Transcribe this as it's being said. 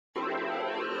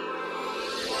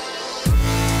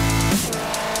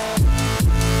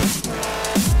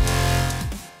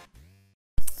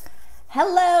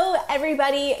Hello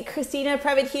everybody, Christina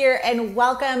Previtt here and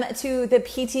welcome to the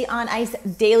PT on Ice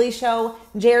Daily Show,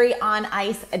 Jerry on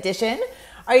Ice edition.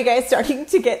 Are you guys starting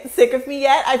to get sick of me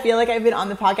yet? I feel like I've been on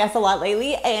the podcast a lot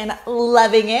lately and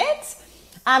loving it.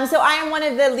 So I am one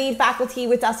of the lead faculty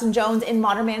with Dustin Jones in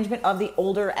Modern Management of the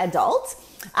Older Adult.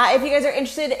 If you guys are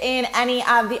interested in any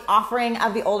of the offering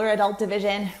of the Older Adult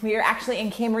division, we are actually in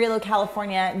Camarillo,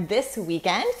 California this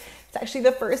weekend. It's actually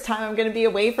the first time I'm going to be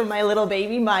away from my little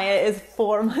baby. Maya is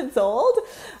 4 months old.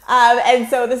 And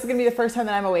so this is going to be the first time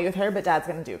that I'm away with her, but Dad's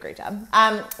going to do a great job.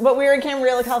 But we're in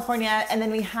Camarillo, California, and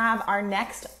then we have our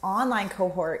next online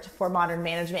cohort for Modern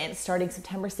Management starting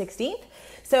September 16th.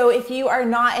 So if you are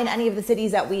not in any of the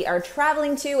cities that we are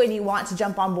traveling to and you want to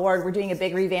jump on board, we're doing a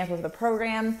big revamp of the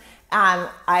program. I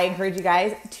encourage you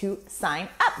guys to sign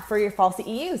up for your fall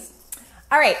CEUs.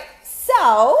 All right.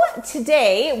 So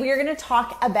today we are going to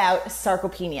talk about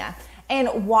sarcopenia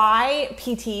and why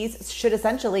PTs should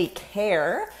essentially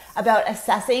care about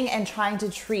assessing and trying to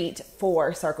treat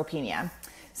for sarcopenia.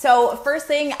 So first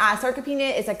thing,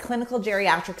 sarcopenia is a clinical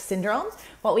geriatric syndrome.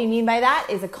 What we mean by that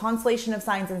is a constellation of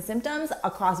signs and symptoms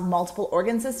across multiple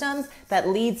organ systems that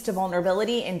leads to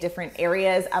vulnerability in different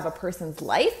areas of a person's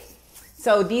life.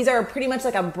 So these are pretty much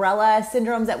like umbrella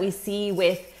syndromes that we see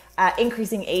with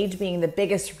increasing age being the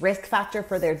biggest risk factor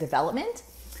for their development.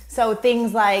 So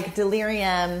things like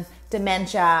delirium,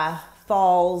 dementia,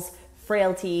 falls,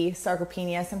 frailty,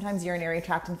 sarcopenia, sometimes urinary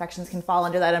tract infections can fall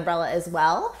under that umbrella as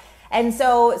well. And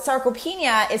so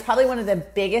sarcopenia is probably one of the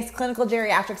biggest clinical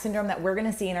geriatric syndrome that we're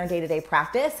going to see in our day-to-day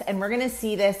practice. And we're going to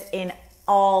see this in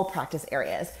all practice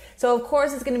areas. So of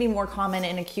course, it's going to be more common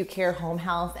in acute care, home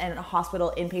health, and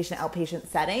hospital, inpatient, outpatient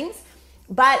settings.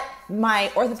 But my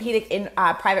orthopedic in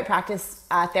private practice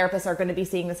therapists are going to be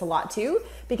seeing this a lot too,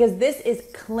 because this is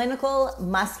clinical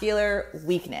muscular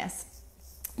weakness.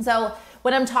 So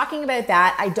when I'm talking about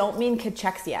that, I don't mean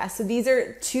cachexia. So these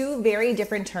are two very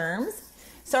different terms.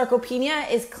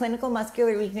 Sarcopenia is clinical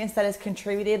muscular weakness that is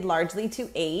contributed largely to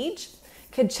age.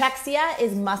 Cachexia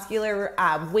is muscular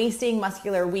wasting,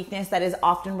 muscular weakness that is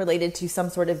often related to some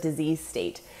sort of disease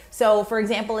state. So for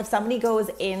example, if somebody goes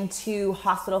into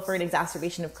hospital for an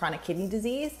exacerbation of chronic kidney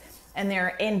disease and they're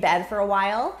in bed for a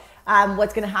while,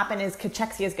 what's going to happen is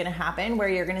cachexia is going to happen, where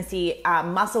you're going to see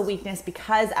muscle weakness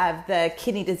because of the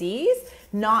kidney disease,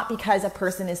 not because a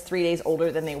person is 3 days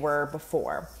older than they were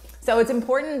before. So it's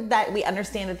important that we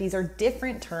understand that these are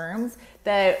different terms.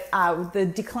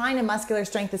 The decline in muscular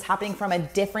strength is happening for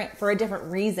a different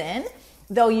reason,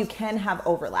 though you can have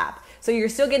overlap. So you're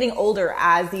still getting older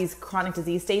as these chronic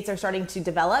disease states are starting to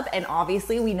develop. And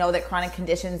obviously we know that chronic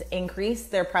conditions increase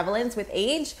their prevalence with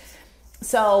age.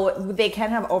 So they can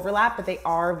have overlap, but they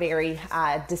are very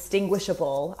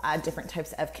distinguishable different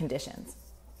types of conditions.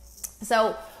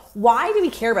 So why do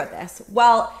we care about this?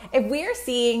 Well, if we're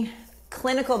seeing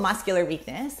clinical muscular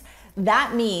weakness,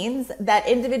 that means that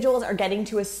individuals are getting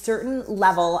to a certain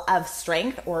level of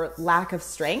strength or lack of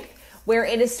strength where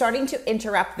it is starting to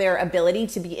interrupt their ability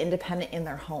to be independent in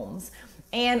their homes.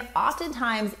 And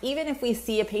oftentimes, even if we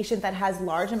see a patient that has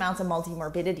large amounts of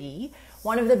multimorbidity,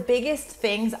 one of the biggest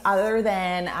things other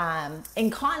than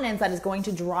incontinence that is going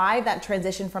to drive that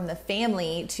transition from the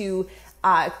family to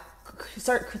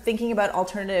start thinking about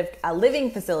alternative living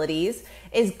facilities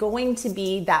is going to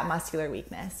be that muscular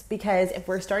weakness. Because if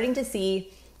we're starting to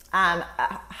see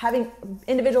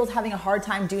individuals having a hard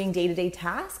time doing day-to-day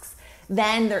tasks,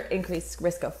 then they're increased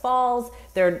risk of falls.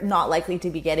 They're not likely to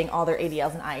be getting all their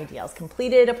ADLs and IADLs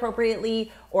completed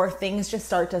appropriately, or things just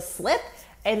start to slip.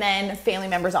 And then family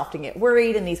members often get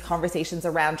worried, and these conversations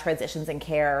around transitions in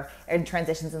care and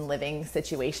transitions in living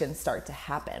situations start to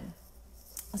happen.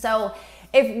 So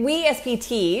if we as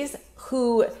PTs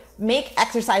who make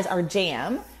exercise our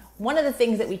jam, one of the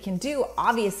things that we can do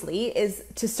obviously is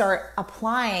to start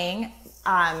applying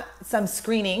some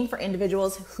screening for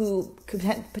individuals who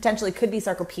potentially could be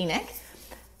sarcopenic.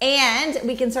 And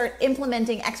we can start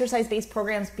implementing exercise-based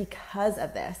programs because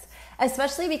of this,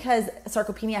 especially because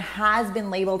sarcopenia has been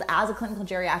labeled as a clinical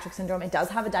geriatric syndrome. It does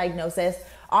have a diagnosis.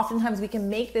 Oftentimes we can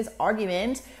make this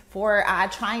argument for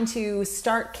trying to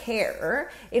start care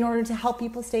in order to help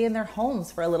people stay in their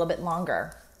homes for a little bit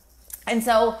longer. And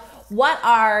so what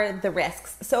are the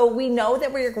risks? So we know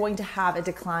that we're going to have a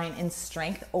decline in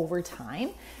strength over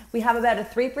time. We have about a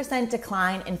 3%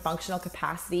 decline in functional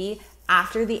capacity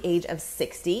after the age of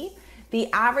 60. The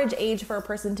average age for a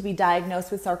person to be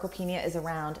diagnosed with sarcopenia is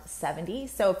around 70.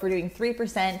 So if we're doing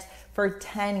 3% for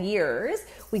 10 years,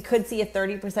 we could see a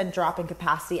 30% drop in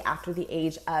capacity after the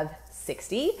age of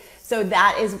 60. So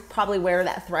that is probably where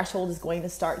that threshold is going to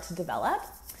start to develop.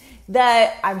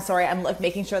 I'm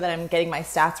making sure that I'm getting my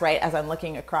stats right as I'm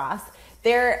looking across.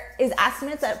 There is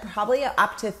estimates that probably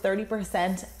up to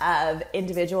 30% of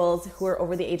individuals who are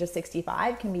over the age of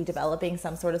 65 can be developing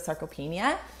some sort of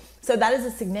sarcopenia. So that is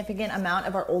a significant amount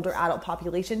of our older adult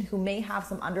population who may have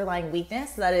some underlying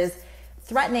weakness that is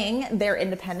threatening their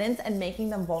independence and making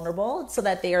them vulnerable so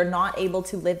that they are not able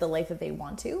to live the life that they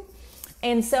want to.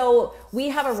 And so we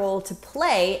have a role to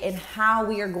play in how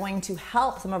we are going to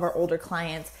help some of our older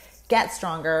clients get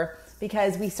stronger,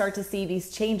 because we start to see these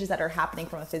changes that are happening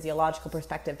from a physiological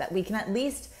perspective that we can at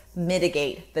least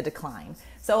mitigate the decline.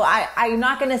 So I'm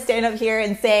not going to stand up here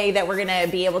and say that we're going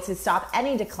to be able to stop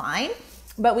any decline,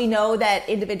 but we know that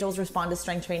individuals respond to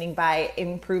strength training by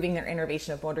improving their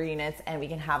innervation of motor units, and we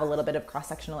can have a little bit of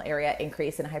cross-sectional area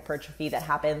increase in hypertrophy that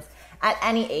happens at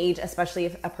any age, especially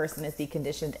if a person is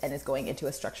deconditioned and is going into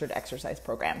a structured exercise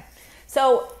program.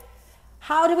 So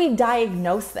how do we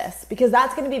diagnose this? Because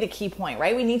that's going to be the key point,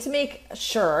 right? We need to make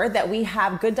sure that we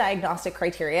have good diagnostic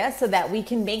criteria so that we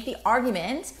can make the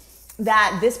argument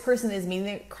that this person is meeting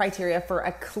the criteria for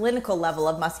a clinical level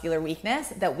of muscular weakness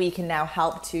that we can now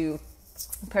help to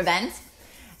prevent.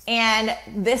 And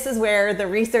this is where the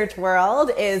research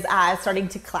world is starting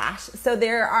to clash. So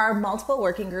there are multiple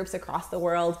working groups across the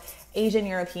world, Asian,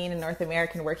 European, and North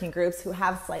American working groups, who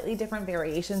have slightly different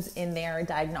variations in their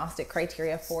diagnostic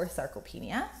criteria for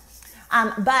sarcopenia.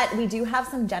 But we do have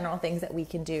some general things that we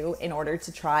can do in order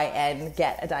to try and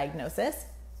get a diagnosis.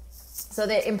 So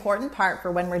the important part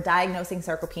for when we're diagnosing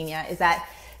sarcopenia is that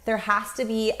there has to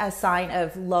be a sign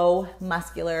of low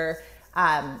muscular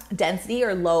density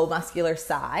or low muscular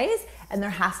size, and there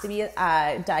has to be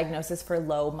a diagnosis for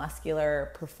low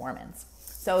muscular performance.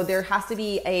 So there has to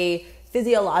be a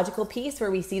physiological piece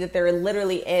where we see that there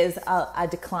literally is a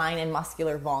decline in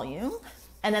muscular volume,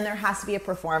 and then there has to be a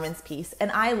performance piece.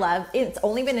 And it's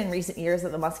only been in recent years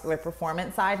that the muscular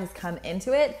performance side has come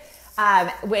into it,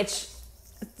 which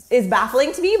is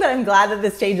baffling to me, but I'm glad that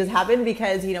this change has happened,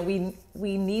 because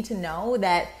we need to know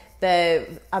that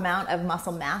the amount of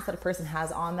muscle mass that a person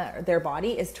has on their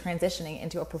body is transitioning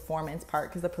into a performance part,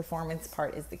 because the performance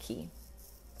part is the key.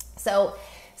 So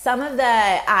some of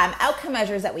the outcome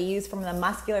measures that we use from the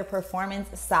muscular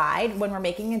performance side when we're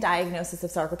making a diagnosis of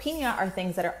sarcopenia are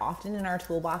things that are often in our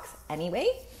toolbox anyway.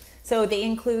 So they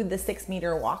include the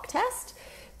 6-meter walk test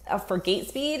for gait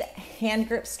speed, hand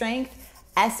grip strength,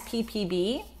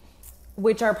 SPPB,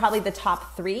 which are probably the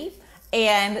top 3.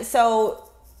 And so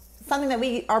something that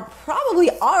we are probably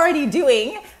already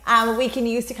doing, we can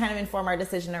use to kind of inform our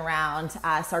decision around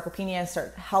sarcopenia,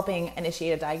 start helping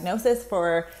initiate a diagnosis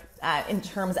for in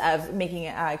terms of making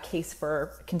a case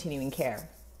for continuing care.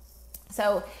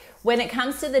 So when it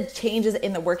comes to the changes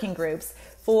in the working groups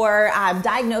for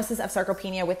diagnosis of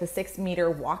sarcopenia with the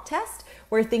 6-meter walk test,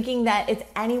 we're thinking that it's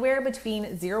anywhere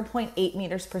between 0.8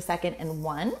 meters per second and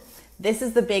 1. This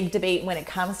is the big debate when it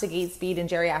comes to gait speed and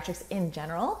geriatrics in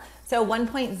general. So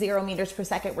 1.0 meters per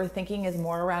second we're thinking is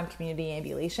more around community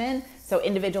ambulation. So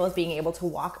individuals being able to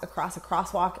walk across a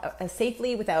crosswalk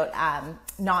safely without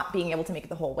not being able to make it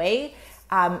the whole way.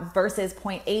 Versus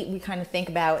 0.8 we kind of think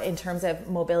about in terms of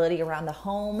mobility around the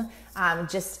home,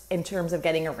 just in terms of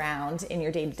getting around in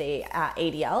your day-to-day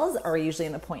ADLs are usually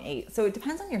in the 0.8. So it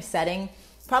depends on your setting.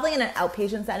 Probably in an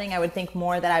outpatient setting, I would think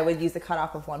more that I would use the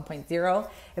cutoff of 1.0.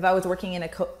 If I was working in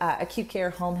acute care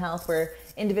home health where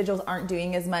individuals aren't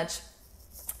doing as much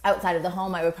outside of the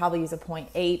home, I would probably use a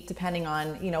 0.8 depending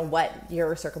on what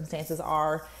your circumstances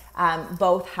are.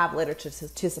 Both have literature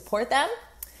to support them.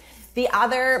 The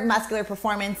other muscular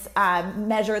performance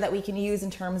measure that we can use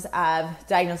in terms of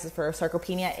diagnosis for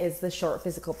sarcopenia is the short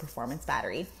physical performance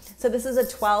battery. So this is a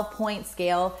 12-point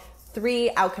scale.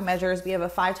 3 outcome measures. We have a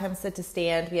 5-time sit to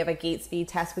stand. We have a gait speed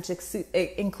test, which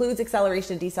includes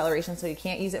acceleration and deceleration. So you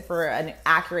can't use it for an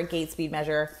accurate gait speed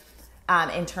measure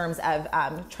in terms of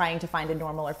trying to find a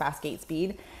normal or fast gait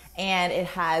speed. And it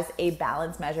has a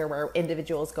balance measure where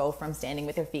individuals go from standing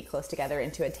with their feet close together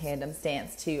into a tandem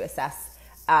stance to assess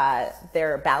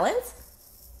their balance.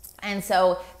 And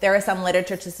so there is some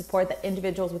literature to support that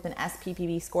individuals with an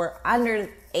SPPB score under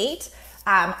 8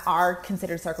 are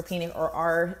considered sarcopenic or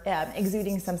are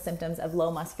exuding some symptoms of low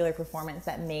muscular performance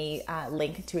that may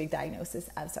link to a diagnosis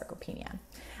of sarcopenia.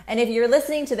 And if you're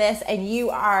listening to this and you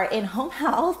are in home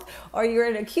health or you're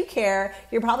in acute care,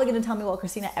 you're probably going to tell me, well,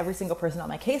 Christina, every single person on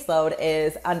my caseload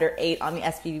is under 8 on the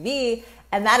SPPB.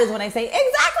 And that is when I say,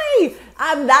 exactly!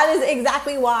 That is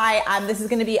exactly why this is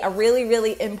going to be a really,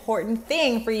 really important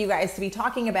thing for you guys to be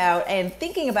talking about and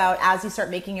thinking about as you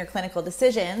start making your clinical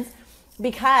decisions.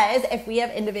 Because if we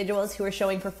have individuals who are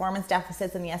showing performance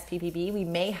deficits in the SPPB, we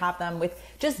may have them with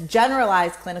just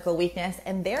generalized clinical weakness,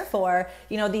 and therefore,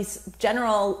 these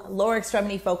general lower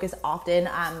extremity focus often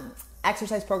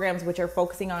exercise programs which are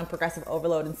focusing on progressive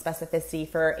overload and specificity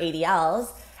for ADLs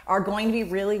are going to be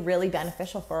really, really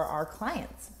beneficial for our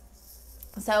clients.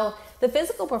 So the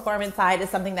physical performance side is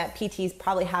something that PTs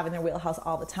probably have in their wheelhouse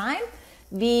all the time.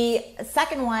 The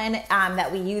second one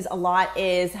that we use a lot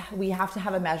is we have to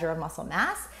have a measure of muscle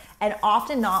mass, and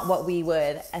often not what we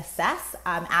would assess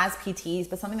as PTs,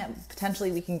 but something that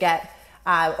potentially we can get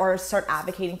or start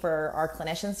advocating for our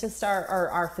clinicians to start, or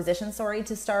our physicians,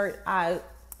 to start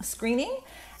screening.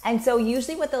 And so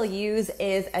usually what they'll use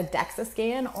is a DEXA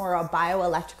scan or a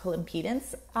bioelectrical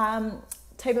impedance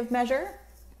type of measure.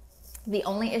 The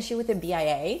only issue with the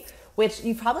BIA, which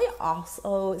you've probably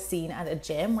also seen at a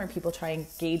gym where people try and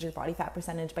gauge your body fat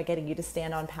percentage by getting you to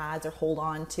stand on pads or hold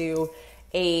on to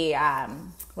a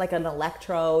like an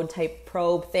electrode type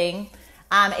probe thing,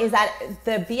 is that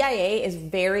the BIA is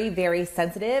very, very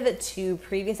sensitive to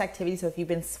previous activity. So if you've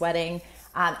been sweating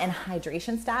and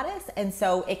hydration status, and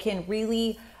so it can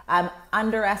really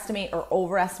underestimate or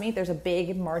overestimate. There's a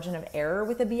big margin of error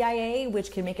with the BIA,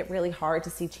 which can make it really hard to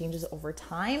see changes over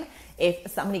time.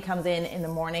 If somebody comes in the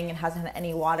morning and hasn't had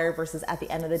any water versus at the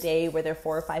end of the day where they're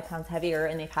 4 or 5 pounds heavier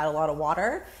and they've had a lot of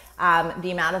water,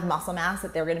 the amount of muscle mass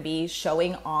that they're going to be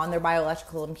showing on their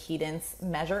bioelectrical impedance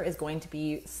measure is going to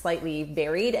be slightly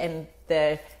varied, and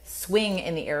the swing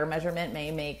in the error measurement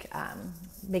may make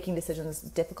making decisions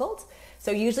difficult.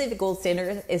 So usually the gold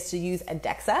standard is to use a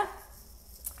DEXA.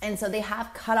 And so they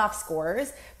have cutoff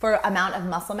scores for amount of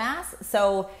muscle mass.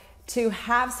 So to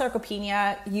have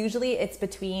sarcopenia, usually it's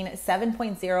between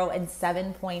 7.0 and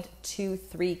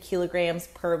 7.23 kilograms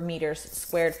per meter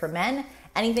squared for men.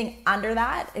 Anything under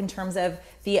that, in terms of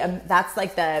that's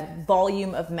like the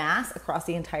volume of mass across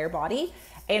the entire body.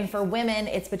 And for women,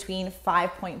 it's between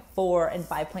 5.4 and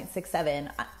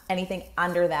 5.67. Anything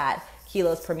under that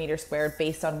kilos per meter squared,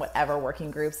 based on whatever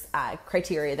working group's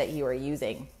criteria that you are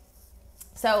using.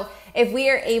 So if we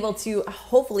are able to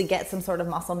hopefully get some sort of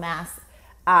muscle mass,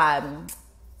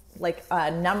 like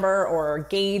a number or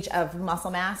gauge of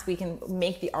muscle mass, we can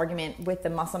make the argument with the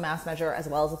muscle mass measure as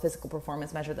well as the physical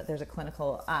performance measure that there's a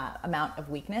clinical amount of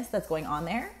weakness that's going on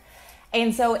there.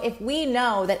 And so if we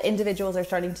know that individuals are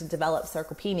starting to develop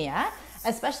sarcopenia,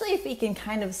 especially if we can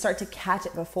kind of start to catch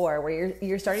it before, where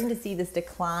you're starting to see this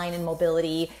decline in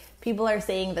mobility, people are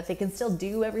saying that they can still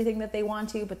do everything that they want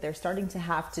to, but they're starting to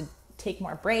have to take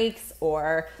more breaks,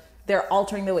 or they're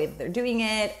altering the way that they're doing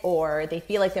it, or they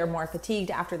feel like they're more fatigued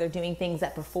after they're doing things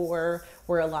that before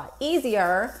were a lot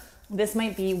easier. This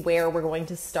might be where we're going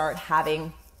to start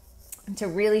having to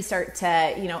really start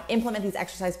to, implement these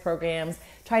exercise programs,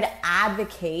 try to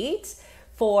advocate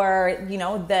for,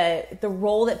 the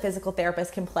role that physical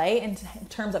therapists can play in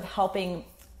terms of helping,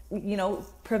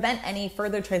 prevent any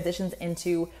further transitions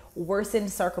into worsened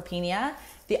sarcopenia.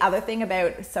 The other thing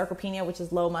about sarcopenia, which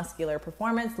is low muscular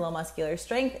performance, low muscular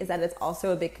strength, is that it's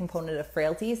also a big component of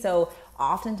frailty. So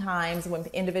oftentimes when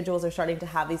individuals are starting to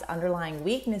have these underlying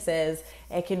weaknesses,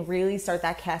 it can really start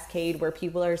that cascade where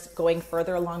people are going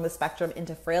further along the spectrum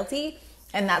into frailty.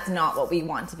 And that's not what we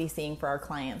want to be seeing for our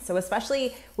clients. So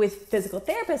especially with physical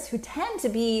therapists who tend to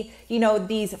be,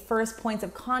 these first points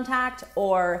of contact,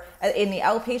 or in the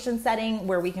outpatient setting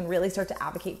where we can really start to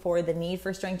advocate for the need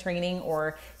for strength training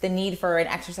or the need for an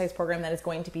exercise program that is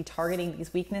going to be targeting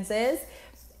these weaknesses,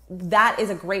 that is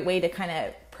a great way to kind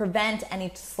of prevent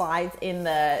any slides in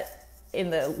the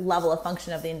level of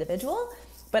function of the individual.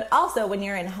 But also when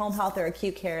you're in home health or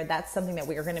acute care, that's something that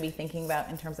we are going to be thinking about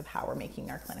in terms of how we're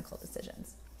making our clinical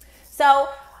decisions. So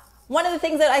one of the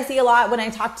things that I see a lot when I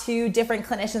talk to different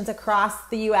clinicians across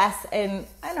the US and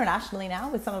internationally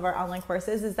now with some of our online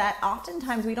courses is that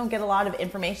oftentimes we don't get a lot of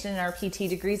information in our PT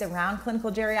degrees around clinical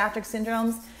geriatric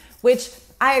syndromes, which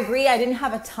I agree, I didn't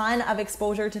have a ton of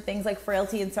exposure to things like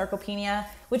frailty and sarcopenia,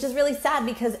 which is really sad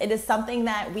because it is something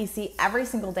that we see every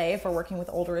single day if we're working with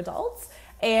older adults.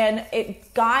 And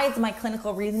it guides my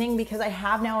clinical reasoning because I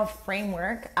have now a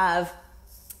framework of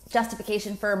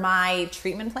justification for my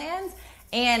treatment plans.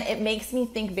 And it makes me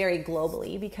think very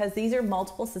globally because these are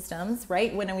multiple systems,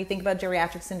 right? When we think about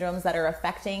geriatric syndromes that are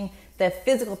affecting the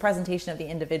physical presentation of the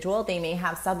individual, they may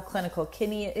have subclinical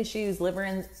kidney issues,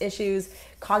 liver issues,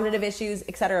 cognitive issues,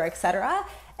 et cetera, et cetera.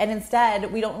 And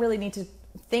instead, we don't really need to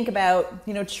think about,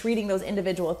 treating those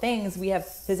individual things. We have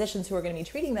physicians who are going to be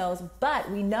treating those, but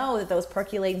we know that those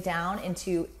percolate down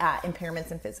into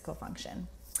impairments in physical function.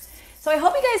 So I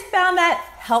hope you guys found that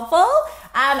helpful.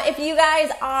 If you guys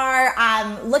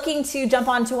are looking to jump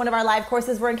onto one of our live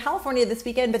courses, we're in California this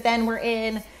weekend, but then we're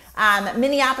in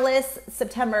Minneapolis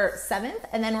September 7th,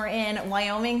 and then we're in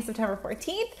Wyoming September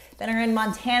 14th, then we're in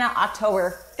Montana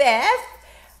October 5th.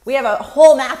 We have a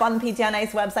whole map on the PT on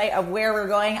Ice website of where we're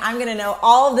going. I'm going to know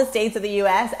all of the states of the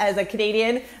U.S. as a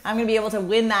Canadian. I'm going to be able to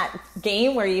win that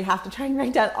game where you have to try and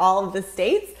write down all of the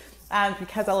states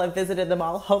because I'll have visited them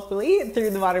all, hopefully, through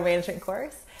the Modern Management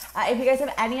course. If you guys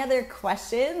have any other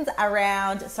questions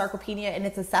around sarcopenia and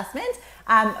its assessment,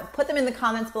 put them in the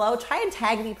comments below. Try and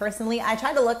tag me personally. I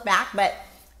tried to look back, but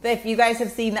if you guys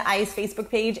have seen the ICE Facebook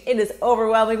page, it is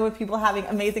overwhelming with people having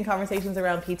amazing conversations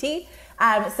around PT.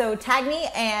 So tag me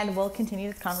and we'll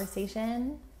continue this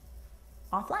conversation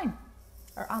offline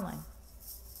or online.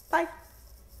 Bye.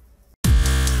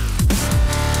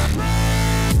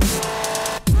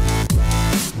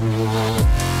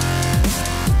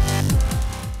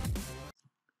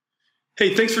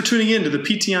 Hey, thanks for tuning in to the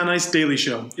PT on Ice Daily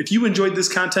Show. If you enjoyed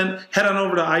this content, head on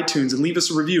over to iTunes and leave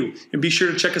us a review. And be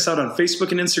sure to check us out on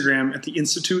Facebook and Instagram at the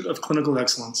Institute of Clinical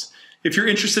Excellence. If you're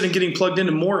interested in getting plugged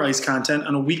into more ICE content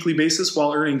on a weekly basis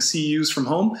while earning CEUs from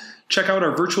home, check out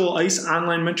our virtual ICE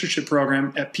online mentorship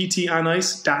program at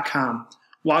ptonice.com.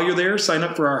 While you're there, sign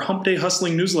up for our Hump Day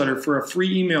Hustling newsletter for a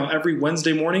free email every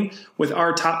Wednesday morning with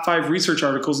our top 5 research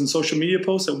articles and social media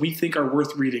posts that we think are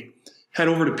worth reading. Head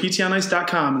over to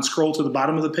ptonice.com and scroll to the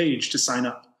bottom of the page to sign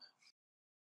up.